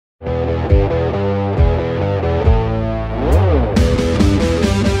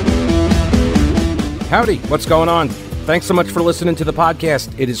Howdy, what's going on? Thanks so much for listening to the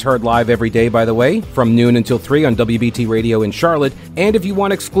podcast. It is heard live every day, by the way, from noon until 3 on WBT Radio in Charlotte. And if you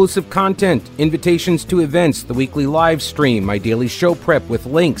want exclusive content, invitations to events, the weekly live stream, my daily show prep with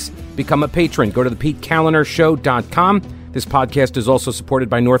links, become a patron. Go to thePeteCallenderShow.com. This podcast is also supported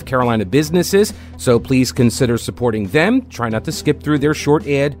by North Carolina businesses, so please consider supporting them. Try not to skip through their short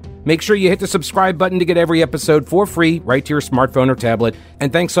ad. Make sure you hit the subscribe button to get every episode for free right to your smartphone or tablet.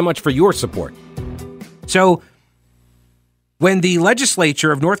 And thanks so much for your support. So, when the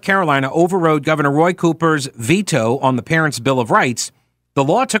legislature of North Carolina overrode Governor Roy Cooper's veto on the Parents' Bill of Rights, the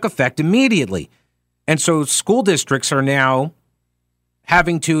law took effect immediately. And so school districts are now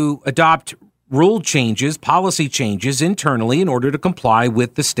having to adopt rule changes, policy changes internally in order to comply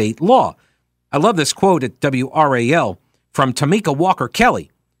with the state law. I love this quote at WRAL from Tamika Walker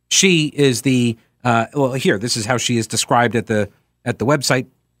Kelly. She is this is how she is described at the website.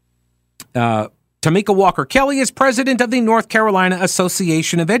 Tamika Walker Kelly is president of the North Carolina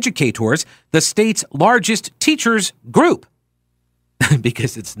Association of Educators, the state's largest teachers group.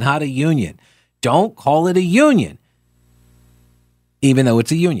 Because it's not a union. Don't call it a union. Even though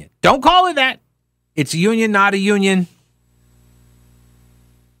it's a union. Don't call it that. It's a union, not a union.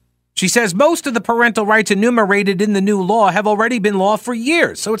 She says most of the parental rights enumerated in the new law have already been law for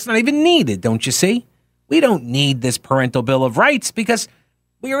years, so it's not even needed, don't you see? We don't need this parental bill of rights because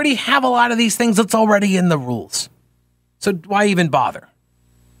we already have a lot of these things that's already in the rules. So why even bother?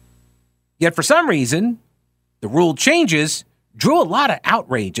 Yet for some reason, the rule changes drew a lot of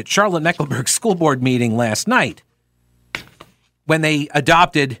outrage at Charlotte-Mecklenburg School Board meeting last night when they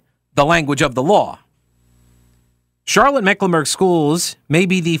adopted the language of the law. Charlotte-Mecklenburg Schools may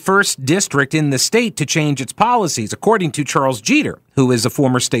be the first district in the state to change its policies, according to Charles Jeter, who is a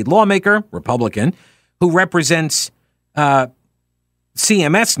former state lawmaker, Republican, who represents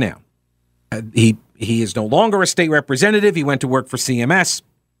CMS now. He is no longer a state representative. He went to work for CMS.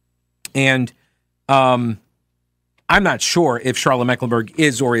 And I'm not sure if Charlotte-Mecklenburg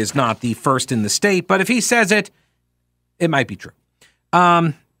is or is not the first in the state, but if he says it, it might be true.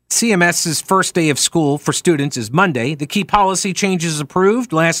 CMS's first day of school for students is Monday. The key policy changes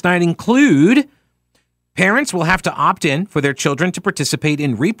approved last night include parents will have to opt in for their children to participate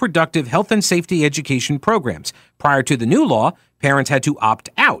in reproductive health and safety education programs. Prior to the new law, parents had to opt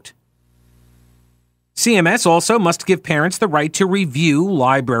out. CMS also must give parents the right to review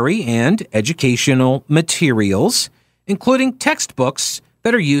library and educational materials, including textbooks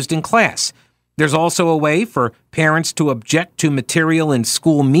that are used in class. There's also a way for parents to object to material in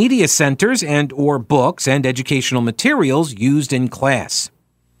school media centers and or books and educational materials used in class.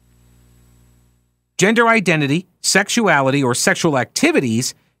 Gender identity, sexuality, or sexual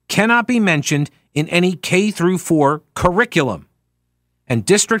activities cannot be mentioned in any K-4 curriculum. And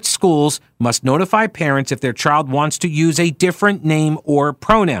district schools must notify parents if their child wants to use a different name or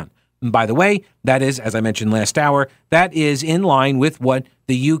pronoun. And by the way, that is, as I mentioned last hour, that is in line with what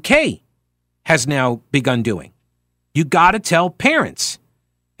the UK has now begun doing. You got to tell parents.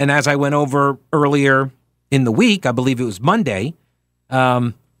 And as I went over earlier in the week, I believe it was Monday,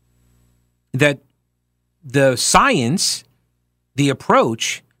 that the science, the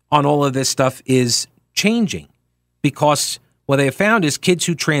approach on all of this stuff is changing because what they have found is kids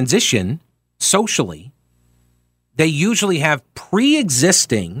who transition socially, they usually have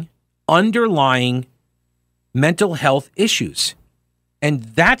pre-existing underlying mental health issues. And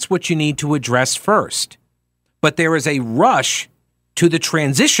that's what you need to address first. But there is a rush to the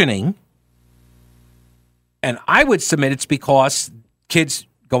transitioning. And I would submit it's because kids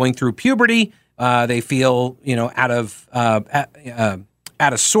going through puberty, they feel, out of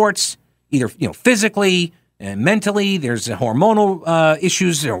sorts, either, physically and mentally. There's hormonal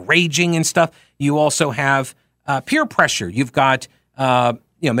issues, raging and stuff. You also have peer pressure. You've got,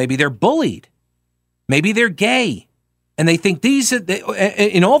 maybe they're bullied. Maybe they're gay. And they think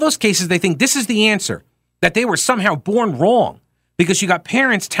in all those cases, they think this is the answer, that they were somehow born wrong because you got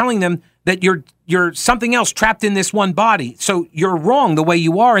parents telling them that you're something else trapped in this one body. So you're wrong the way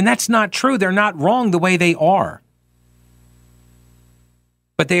you are. And that's not true. They're not wrong the way they are.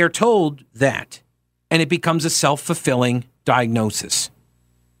 But they are told that, and it becomes a self-fulfilling diagnosis.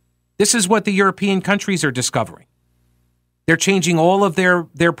 This is what the European countries are discovering. They're changing all of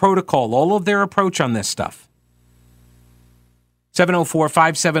their protocol, all of their approach on this stuff.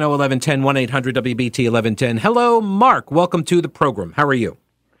 704-570-1110, 1-800-WBT-1110. Hello, Mark. Welcome to the program. How are you?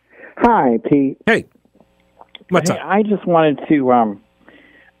 Hi, Pete. Hey. What's up? I just wanted to,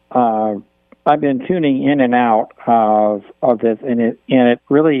 I've been tuning in and out of this, and it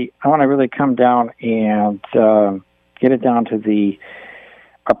really, I want to really come down and get it down to the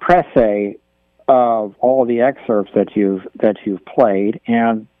presse of all the excerpts that you've played,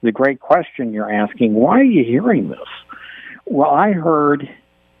 and the great question you're asking: why are you hearing this? Well, I heard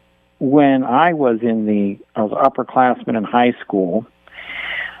when I was upperclassman in high school,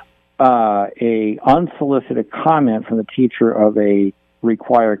 a unsolicited comment from the teacher of a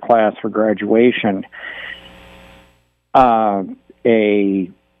required class for graduation,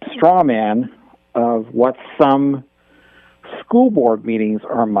 a straw man of what some school board meetings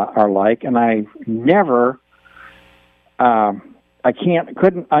are like, and I never,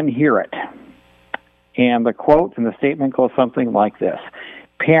 couldn't unhear it. And the quote and the statement goes something like this: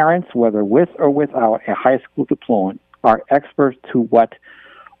 parents, whether with or without a high school diploma, are experts to what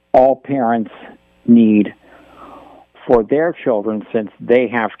all parents need for their children since they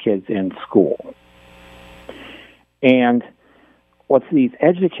have kids in school. And what these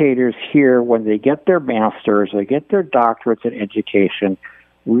educators here, when they get their masters, they get their doctorates in education,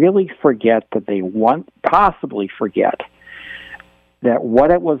 really forget that possibly forget that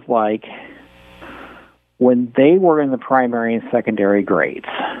what it was like when they were in the primary and secondary grades.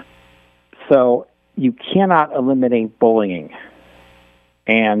 So you cannot eliminate bullying.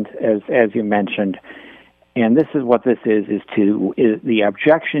 And as you mentioned, and this is what this is the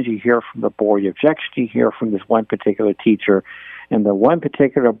objections you hear from the board, the objections you hear from this one particular teacher, and the one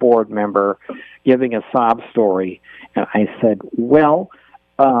particular board member giving a sob story. And I said, well,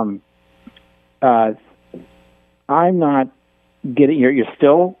 I'm not getting,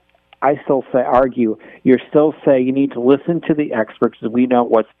 I still argue, you're still saying you need to listen to the experts because we know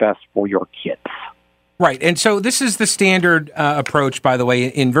what's best for your kids. Right. And so this is the standard approach, by the way,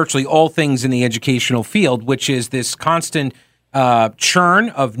 in virtually all things in the educational field, which is this constant churn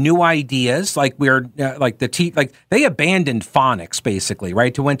of new ideas. Like they abandoned phonics, basically,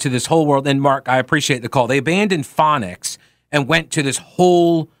 right? To went to this whole world. And Mark, I appreciate the call. They abandoned phonics and went to this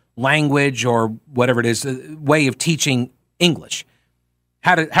whole language, or whatever it is, way of teaching English,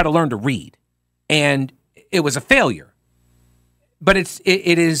 how to learn to read. And it was a failure. But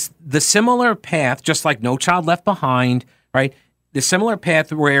it is the similar path, just like No Child Left Behind, right? The similar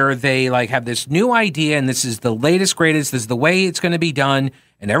path where they have this new idea, and this is the latest, greatest, this is the way it's going to be done,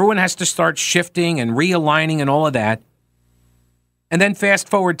 and everyone has to start shifting and realigning and all of that. And then fast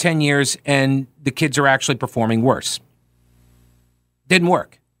forward 10 years, and the kids are actually performing worse. Didn't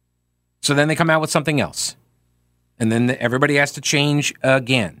work. So then they come out with something else. And then everybody has to change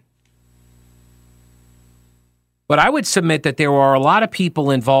again. But I would submit that there are a lot of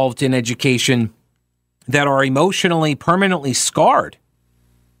people involved in education that are emotionally, permanently scarred.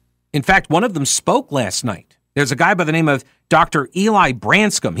 In fact, one of them spoke last night. There's a guy by the name of Dr. Eli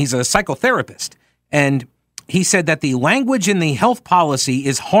Branscombe. He's a psychotherapist. And he said that the language in the health policy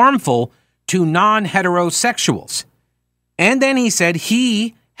is harmful to non-heterosexuals. And then he said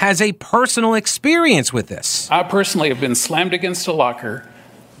he has a personal experience with this. I personally have been slammed against a locker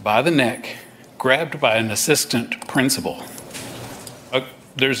by the neck, grabbed by an assistant principal.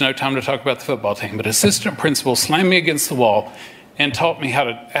 There's no time to talk about the football team, but assistant principal slammed me against the wall and taught me how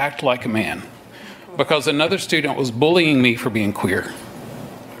to act like a man because another student was bullying me for being queer.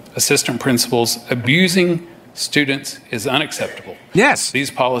 Assistant principals abusing students is unacceptable. Yes.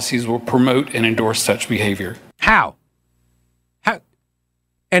 These policies will promote and endorse such behavior. How?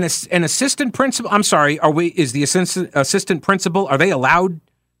 An assistant principal, I'm sorry, is the assistant principal, are they allowed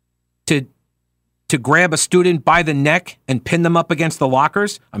to grab a student by the neck and pin them up against the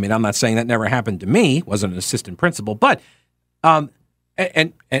lockers? I mean, I'm not saying that never happened to me. Wasn't an assistant principal, but and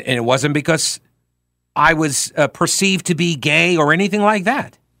it wasn't because I was perceived to be gay or anything like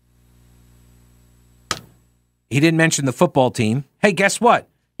that. He didn't mention the football team. Hey, guess what?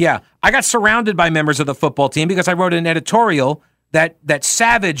 Yeah, I got surrounded by members of the football team because I wrote an editorial that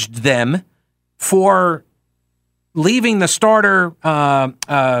savaged them for leaving the starter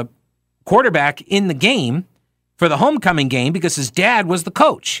quarterback in the game for the homecoming game because his dad was the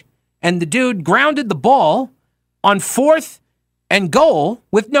coach. And the dude grounded the ball on 4th and goal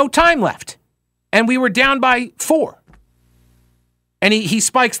with no time left. And we were down by 4. And he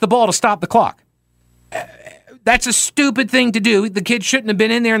spikes the ball to stop the clock. That's a stupid thing to do. The kid shouldn't have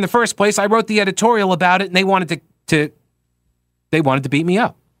been in there in the first place. I wrote the editorial about it, and they wanted to beat me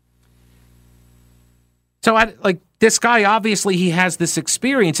up. So this guy, obviously he has this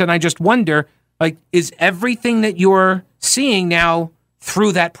experience, and I just wonder, is everything that you're seeing now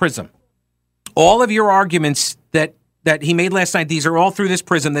through that prism? All of your arguments that he made last night, these are all through this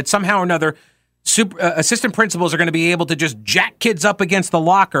prism, that somehow or another assistant principals are going to be able to just jack kids up against the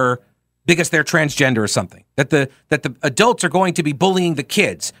locker because they're transgender or something. That the adults are going to be bullying the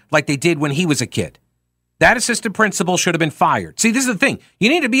kids like they did when he was a kid. That assistant principal should have been fired. See, this is the thing. You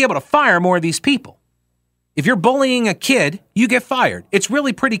need to be able to fire more of these people. If you're bullying a kid, you get fired. It's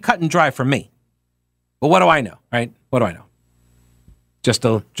really pretty cut and dry for me. But what do I know, right? What do I know? Just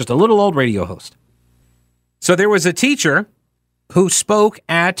a little old radio host. So there was a teacher who spoke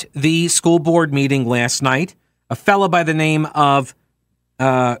at the school board meeting last night, a fellow by the name of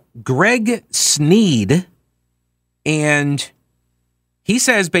Greg Sneed, and he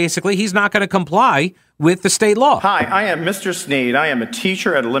says basically he's not going to comply with the state law. Hi, I am Mr. Sneed. I am a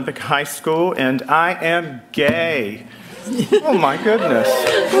teacher at Olympic High School, and I am gay. Oh, my goodness.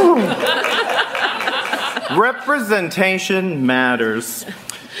 Representation matters.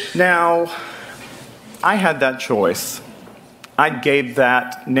 Now, I had that choice. I gave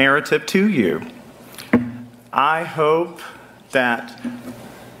that narrative to you. I hope that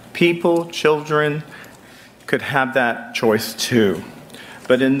people, children, could have that choice too.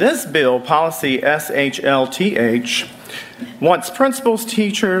 But in this bill, policy SHLTH wants principals,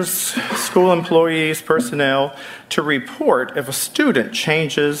 teachers, school employees, personnel to report if a student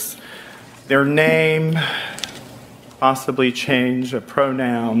changes their name, possibly change a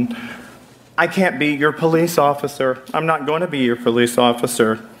pronoun. I can't be your police officer. I'm not going to be your police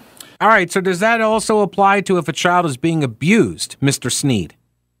officer. All right, so does that also apply to if a child is being abused, Mr. Sneed,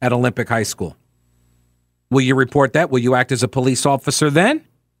 at Olympic High School? Will you report that? Will you act as a police officer then?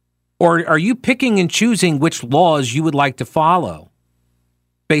 Or are you picking and choosing which laws you would like to follow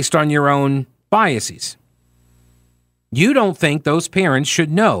based on your own biases? You don't think those parents should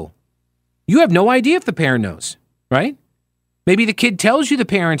know. You have no idea if the parent knows, right? Maybe the kid tells you the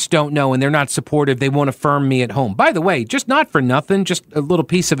parents don't know and they're not supportive. They won't affirm me at home. By the way, just not for nothing, just a little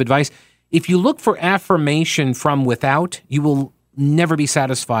piece of advice. If you look for affirmation from without, you will never be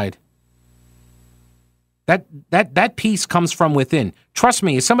satisfied. That piece comes from within. Trust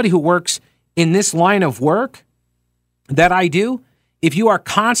me, as somebody who works in this line of work that I do, if you are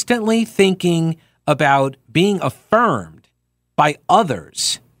constantly thinking about being affirmed by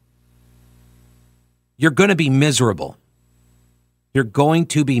others, you're going to be miserable. You're going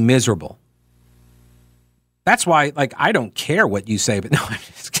to be miserable. That's why, I don't care what you say, but no, I'm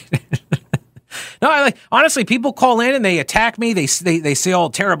just kidding. No, honestly, people call in and they attack me. They say all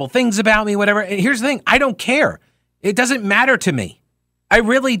terrible things about me, whatever. And here's the thing. I don't care. It doesn't matter to me. I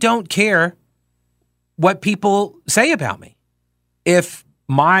really don't care what people say about me. If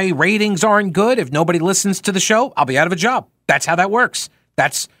my ratings aren't good, if nobody listens to the show, I'll be out of a job. That's how that works.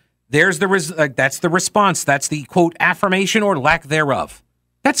 That's the response. That's the, quote, affirmation or lack thereof.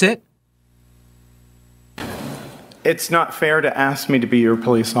 That's it. It's not fair to ask me to be your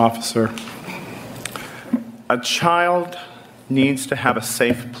police officer. A child needs to have a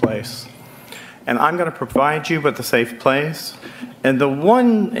safe place. And I'm going to provide you with a safe place. And the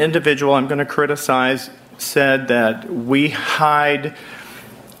one individual I'm going to criticize said that we hide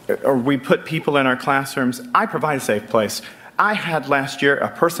or we put people in our classrooms. I provide a safe place. I had last year a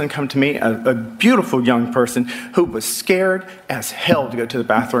person come to me, a beautiful young person who was scared as hell to go to the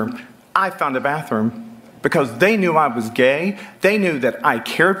bathroom. I found a bathroom because they knew I was gay. They knew that I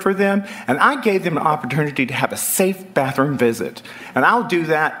cared for them, and I gave them an opportunity to have a safe bathroom visit. And I'll do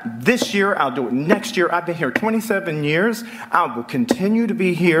that this year. I'll do it next year. I've been here 27 years. I will continue to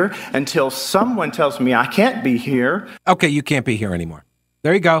be here until someone tells me I can't be here. Okay, you can't be here anymore.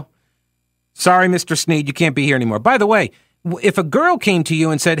 There you go. Sorry, Mr. Sneed, you can't be here anymore. By the way, if a girl came to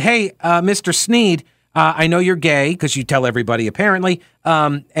you and said, hey, Mr. Sneed, I know you're gay, because you tell everybody apparently,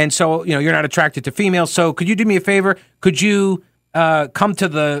 and so you're not attracted to females, so could you do me a favor? Could you come to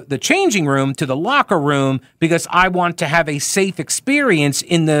the changing room, to the locker room, because I want to have a safe experience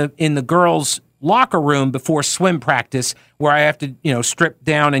in the girls' locker room before swim practice, where I have to strip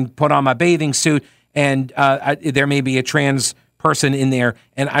down and put on my bathing suit, and there may be a trans person in there,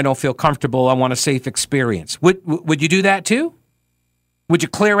 and I don't feel comfortable. I want a safe experience. Would you do that too? Would you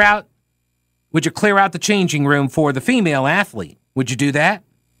clear out the changing room for the female athlete? Would you do that?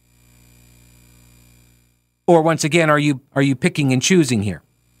 Or once again, are you picking and choosing here?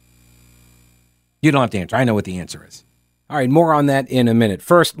 You don't have to answer. I know what the answer is. All right, more on that in a minute.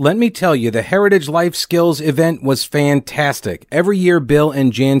 First, let me tell you, the Heritage Life Skills event was fantastic. Every year, Bill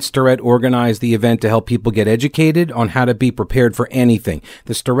and Jan Starrett organize the event to help people get educated on how to be prepared for anything.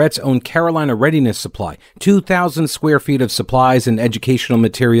 The Starretts own Carolina Readiness Supply, 2,000 square feet of supplies and educational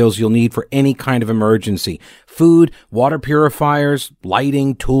materials you'll need for any kind of emergency. Food, water purifiers,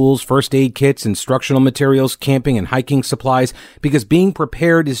 lighting, tools, first aid kits, instructional materials, camping and hiking supplies, because being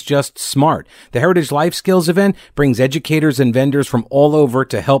prepared is just smart. The Heritage Life Skills event brings educators and vendors from all over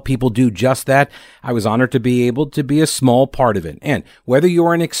to help people do just that. I was honored to be able to be a small part of it. And whether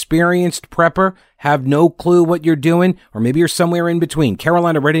you're an experienced prepper, have no clue what you're doing, or maybe you're somewhere in between,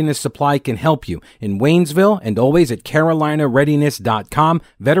 Carolina Readiness Supply can help you in Waynesville and always at carolinareadiness.com.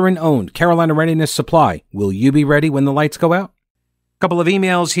 Veteran-owned Carolina Readiness Supply. Will you be ready when the lights go out? A couple of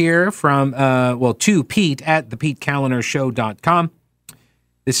emails here from, to Pete at thepetekalinershow.com.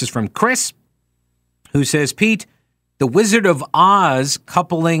 This is from Chris, who says, Pete, The Wizard of Oz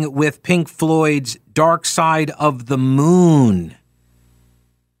coupling with Pink Floyd's Dark Side of the Moon,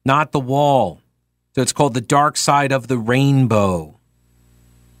 not The Wall. So it's called The Dark Side of the Rainbow.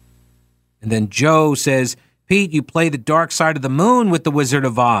 And then Joe says, Pete, you play The Dark Side of the Moon with The Wizard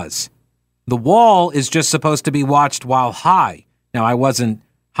of Oz. The Wall is just supposed to be watched while high. Now, I wasn't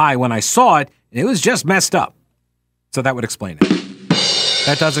high when I saw it, and it was just messed up. So that would explain it.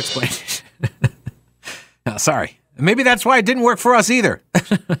 That does explain it. No, sorry. Maybe that's why it didn't work for us either.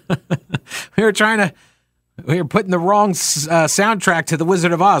 We were putting the wrong soundtrack to The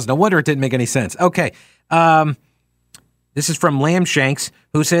Wizard of Oz. No wonder it didn't make any sense. Okay. This is from Lambshanks,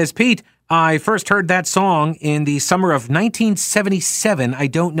 who says, Pete, I first heard that song in the summer of 1977. I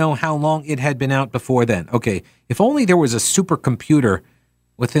don't know how long it had been out before then. Okay. If only there was a supercomputer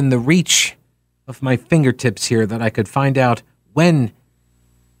within the reach of my fingertips here that I could find out when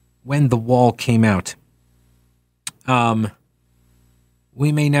The Wall came out.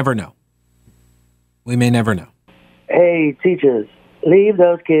 We may never know. We may never know. Hey, teachers, leave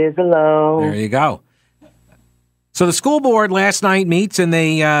those kids alone. There you go. So the school board last night meets, and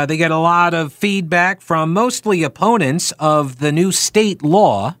they get a lot of feedback from mostly opponents of the new state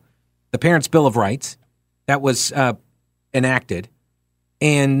law, the Parents' Bill of Rights, that was enacted.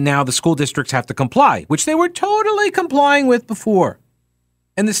 And now the school districts have to comply, which they were totally complying with before.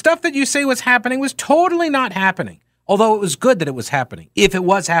 And the stuff that you say was happening was totally not happening. Although it was good that it was happening, if it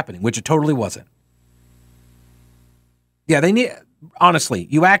was happening, which it totally wasn't. Yeah, they need, honestly,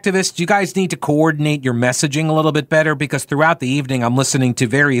 you activists, you guys need to coordinate your messaging a little bit better, because throughout the evening I'm listening to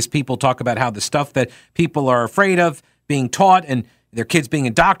various people talk about how the stuff that people are afraid of being taught and their kids being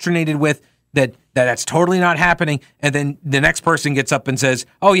indoctrinated with, that's totally not happening. And then the next person gets up and says,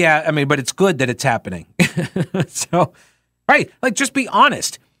 oh yeah, I mean, but it's good that it's happening. So, right, like, just be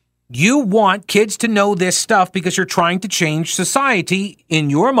honest. You want kids to know this stuff because you're trying to change society in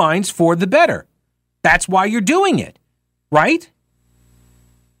your minds for the better. That's why you're doing it, right?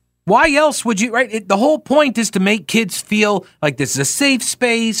 Why else would you, right? The whole point is to make kids feel like this is a safe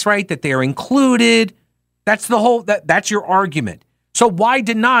space, right? That they're included. That's that's your argument. So why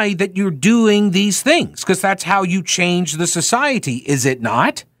deny that you're doing these things? Because that's how you change the society, is it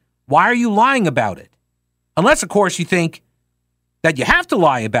not? Why are you lying about it? Unless, of course, you think that you have to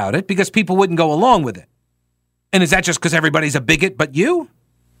lie about it because people wouldn't go along with it. And is that just because everybody's a bigot but you?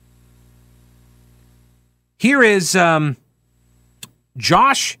 Here is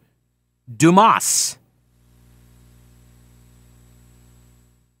Josh Dumas.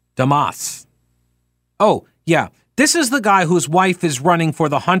 Oh, yeah. This is the guy whose wife is running for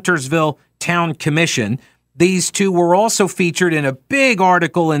the Huntersville Town Commission. These two were also featured in a big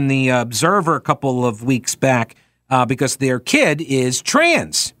article in the Observer a couple of weeks back because their kid is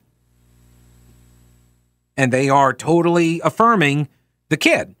trans. And they are totally affirming the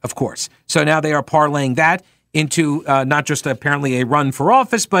kid, of course. So now they are parlaying that into not just apparently a run for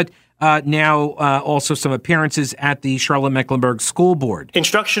office, but now also some appearances at the Charlotte-Mecklenburg School Board.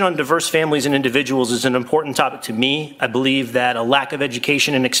 Instruction on diverse families and individuals is an important topic to me. I believe that a lack of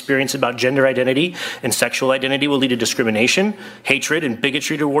education and experience about gender identity and sexual identity will lead to discrimination, hatred, and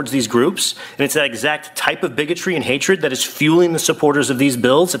bigotry towards these groups. And it's that exact type of bigotry and hatred that is fueling the supporters of these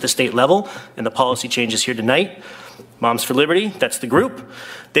bills at the state level and the policy changes here tonight. Moms for Liberty, that's the group.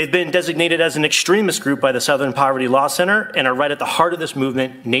 They've been designated as an extremist group by the Southern Poverty Law Center and are right at the heart of this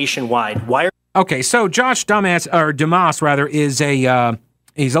movement nationwide. Okay, so Josh Dumas is he's a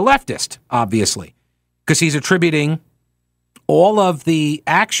leftist, obviously, because he's attributing all of the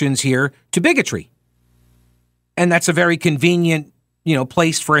actions here to bigotry. And that's a very convenient,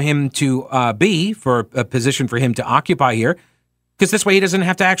 place for him to be, for a position for him to occupy here, because this way he doesn't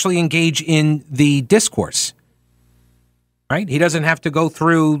have to actually engage in the discourse. Right? He doesn't have to go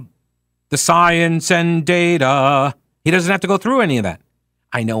through the science and data. He doesn't have to go through any of that.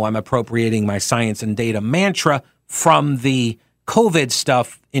 I know I'm appropriating my science and data mantra from the COVID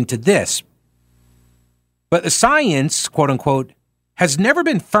stuff into this. But the science, quote unquote, has never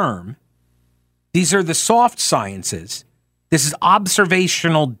been firm. These are the soft sciences. This is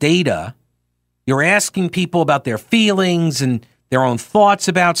observational data. You're asking people about their feelings and their own thoughts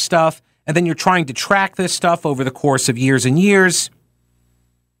about stuff. And then you're trying to track this stuff over the course of years and years.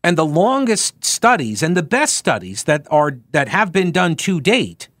 And the longest studies and the best studies that have been done to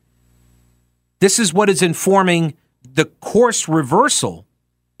date This is what is informing the course reversal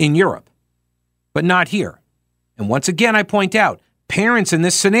in Europe, but not here. And once again, I point out, parents in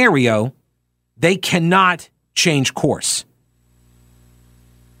this scenario, they cannot change course.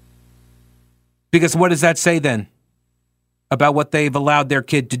 Because what does that say then about what they've allowed their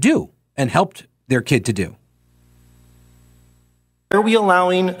kid to do and helped their kid to do? Are we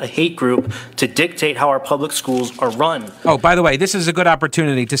allowing a hate group to dictate how our public schools are run? Oh, by the way, this is a good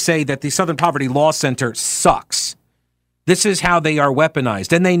opportunity to say that the Southern Poverty Law Center sucks. This is how they are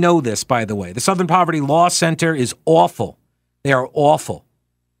weaponized. And they know this, by the way. The Southern Poverty Law Center is awful. They are awful.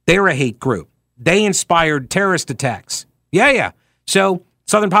 They're a hate group. They inspired terrorist attacks. Yeah. So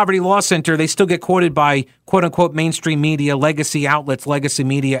Southern Poverty Law Center, they still get quoted by quote-unquote mainstream media, legacy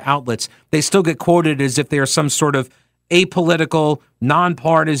media outlets. They still get quoted as if they are some sort of apolitical,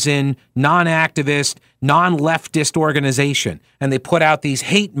 nonpartisan, non-activist, non-leftist organization. And they put out these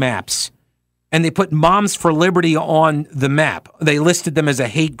hate maps. And they put Moms for Liberty on the map. They listed them as a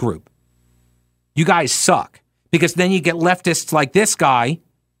hate group. You guys suck. Because then you get leftists like this guy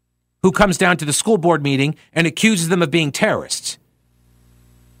who comes down to the school board meeting and accuses them of being terrorists.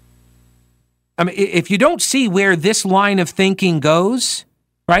 I mean, if you don't see where this line of thinking goes,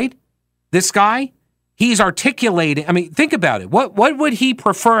 right? This guy, he's articulating. I mean, think about it. What would he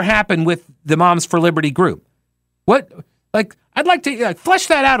prefer happen with the Moms for Liberty group? I'd like to flesh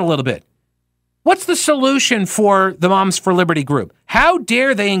that out a little bit. What's the solution for the Moms for Liberty group? How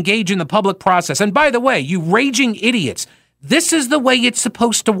dare they engage in the public process? And by the way, you raging idiots, this is the way it's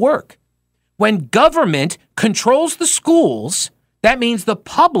supposed to work. When government controls the schools, that means the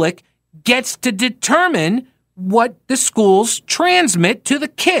public gets to determine what the schools transmit to the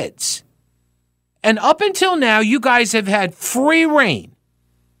kids. And up until now, you guys have had free reign.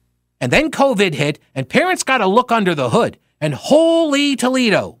 And then COVID hit, and parents got to look under the hood. And holy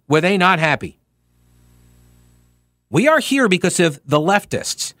Toledo, were they not happy. We are here because of the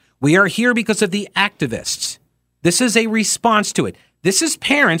leftists. We are here because of the activists. This is a response to it. This is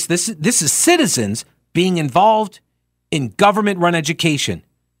parents, this is citizens being involved in government-run education.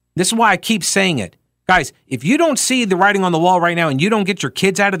 This is why I keep saying it. Guys, if you don't see the writing on the wall right now and you don't get your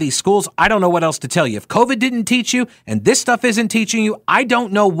kids out of these schools, I don't know what else to tell you. If COVID didn't teach you and this stuff isn't teaching you, I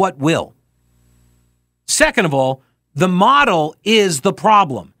don't know what will. Second of all, the model is the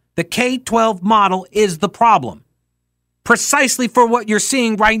problem. The K-12 model is the problem. Precisely for what you're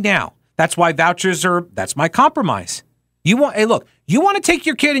seeing right now. That's why vouchers that's my compromise. You want to take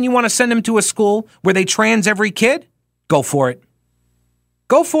your kid and you want to send him to a school where they trans every kid? Go for it.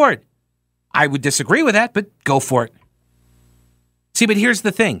 Go for it. I would disagree with that, but go for it. See, but here's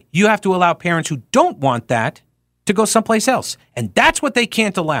the thing. You have to allow parents who don't want that to go someplace else. And that's what they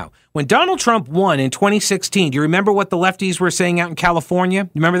can't allow. When Donald Trump won in 2016, do you remember what the lefties were saying out in California?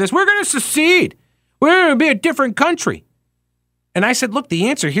 You remember this? We're going to secede. We're going to be a different country. And I said, look, the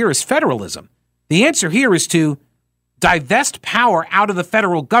answer here is federalism. The answer here is to divest power out of the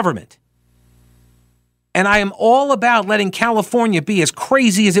federal government. And I am all about letting California be as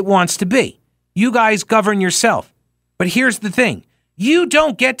crazy as it wants to be. You guys govern yourself. But here's the thing. You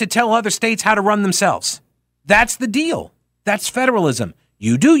don't get to tell other states how to run themselves. That's the deal. That's federalism.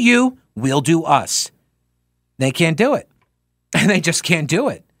 You do you, we'll do us. They can't do it. And they just can't do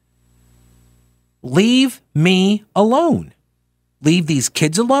it. Leave me alone. Leave these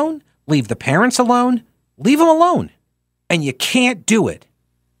kids alone. Leave the parents alone. Leave them alone. And you can't do it.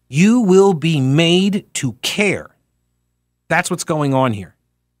 You will be made to care. That's what's going on here.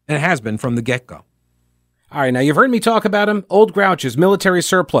 And it has been from the get-go. All right, now you've heard me talk about them. Old Grouch's military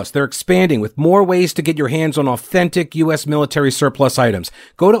surplus. They're expanding with more ways to get your hands on authentic U.S. military surplus items.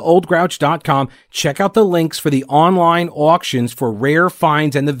 Go to oldgrouch.com. Check out the links for the online auctions for rare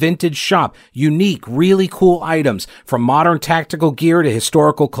finds and the vintage shop. Unique, really cool items. From modern tactical gear to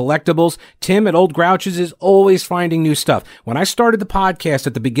historical collectibles, Tim at Old Grouch's is always finding new stuff. When I started the podcast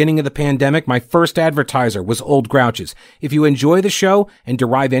at the beginning of the pandemic, my first advertiser was Old Grouch's. If you enjoy the show and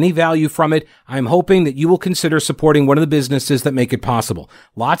derive any value from it, I'm hoping that you will consider supporting one of the businesses that make it possible.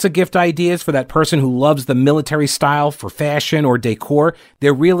 Lots of gift ideas for that person who loves the military style for fashion or decor.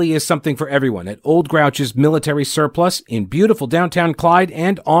 There really is something for everyone at Old Grouch's Military Surplus in beautiful downtown Clyde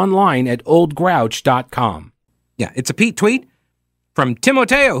and online at oldgrouch.com. Yeah, it's a Pete tweet from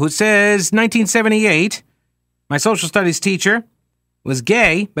Timoteo who says, 1978, my social studies teacher was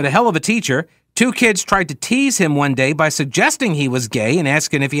gay, but a hell of a teacher. 2 kids tried to tease him one day by suggesting he was gay and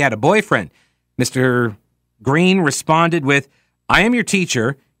asking if he had a boyfriend. Mr. Green responded with, I am your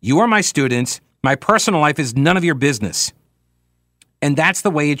teacher. You are my students. My personal life is none of your business. And that's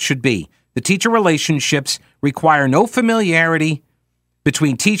the way it should be. The teacher relationships require no familiarity,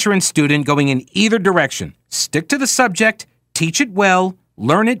 between teacher and student going in either direction. Stick to the subject, teach it well,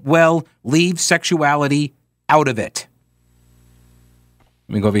 learn it well, leave sexuality out of it.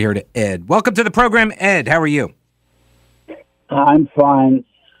 Let me go over here to Ed. Welcome to the program, Ed. How are you? I'm fine.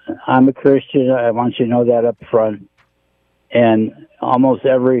 I'm a Christian. I want you to know that up front. And almost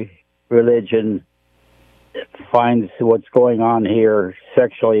every religion finds what's going on here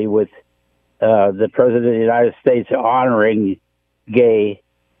sexually with the President of the United States honoring gay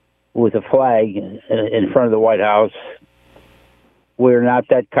with a flag in front of the White House. We're not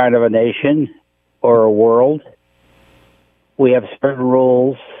that kind of a nation or a world. We have certain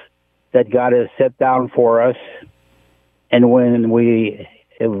rules that God has set down for us. And when we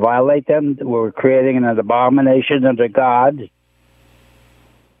violate them, we're creating an abomination unto God.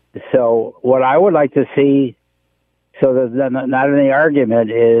 So what I would like to see, so that not any argument,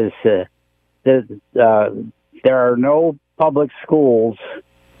 is that there are no public schools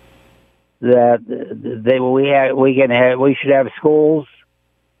that we should have schools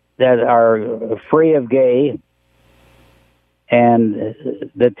that are free of gay, and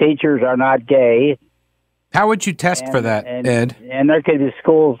the teachers are not gay. How would you test for that, Ed? And there could be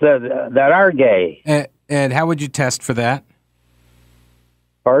schools that are gay. Ed, how would you test for that?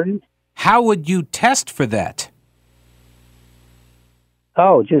 Pardon? How would you test for that?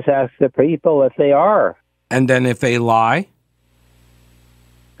 Oh, just ask the people if they are. And then if they lie?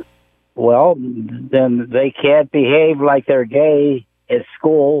 Well, then they can't behave like they're gay at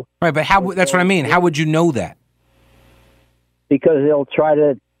school. Right, but that's what I mean. How would you know that? Because they'll try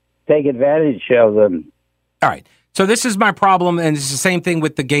to take advantage of them. All right. So this is my problem, and it's the same thing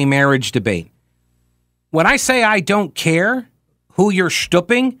with the gay marriage debate. When I say I don't care who you're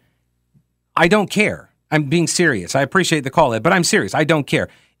stooping, I don't care. I'm being serious. I appreciate the call, Ed, but I'm serious. I don't care.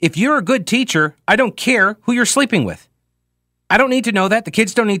 If you're a good teacher, I don't care who you're sleeping with. I don't need to know that. The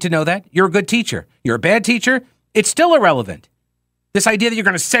kids don't need to know that. You're a good teacher. You're a bad teacher. It's still irrelevant. This idea that you're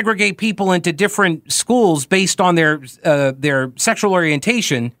going to segregate people into different schools based on their sexual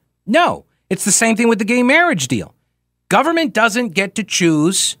orientation, no. It's the same thing with the gay marriage deal. Government doesn't get to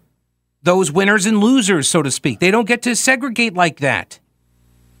choose those winners and losers, so to speak. They don't get to segregate like that.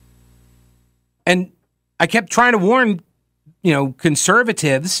 And I kept trying to warn,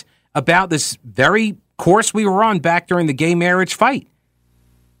 conservatives about this very course we were on back during the gay marriage fight.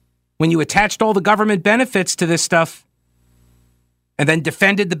 When you attached all the government benefits to this stuff and then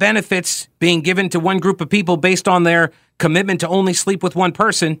defended the benefits being given to one group of people based on their commitment to only sleep with one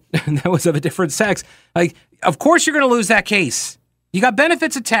person, and that was of a different sex, of course you're going to lose that case. You got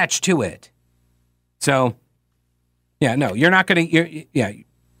benefits attached to it. So, yeah, no, you're not going to,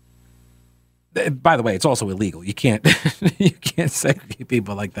 by the way, it's also illegal. You can't segregate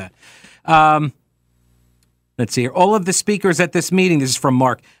people like that. Let's see here. All of the speakers at this meeting, this is from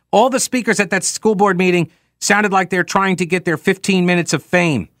Mark, all the speakers at that school board meeting sounded like they're trying to get their 15 minutes of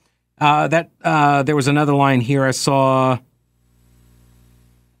fame. There was another line here I saw.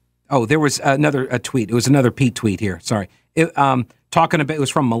 Oh, there was a tweet. It was another Pete tweet here. Sorry. It was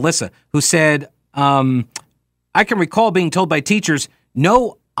from Melissa, who said, I can recall being told by teachers,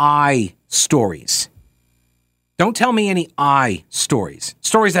 no I stories. Don't tell me any I stories.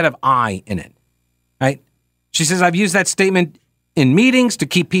 Stories that have I in it. Right? She says, I've used that statement in meetings to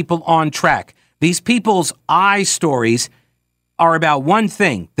keep people on track. These people's I stories are about one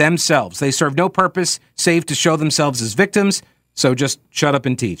thing, themselves. They serve no purpose save to show themselves as victims, so just shut up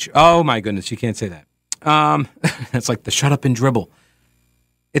and teach. Oh, my goodness, you can't say that. That's like the shut up and dribble.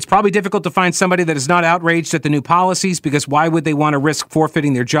 It's probably difficult to find somebody that is not outraged at the new policies, because why would they want to risk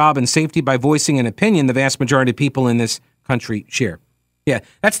forfeiting their job and safety by voicing an opinion the vast majority of people in this country share? Yeah,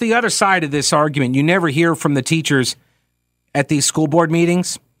 that's the other side of this argument. You never hear from the teachers at these school board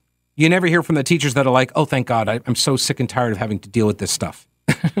meetings. You never hear from the teachers that are like, oh, thank God, I'm so sick and tired of having to deal with this stuff.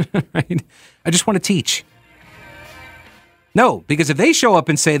 Right? I just want to teach. No, because if they show up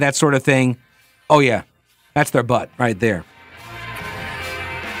and say that sort of thing, oh, yeah, that's their butt right there.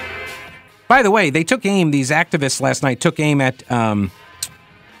 By the way, they took aim, these activists last night took aim at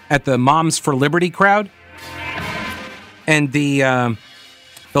the Moms for Liberty crowd. And the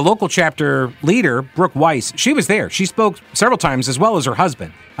local chapter leader, Brooke Weiss, she was there. She spoke several times, as well as her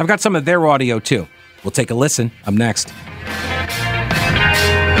husband. I've got some of their audio, too. We'll take a listen. Up next.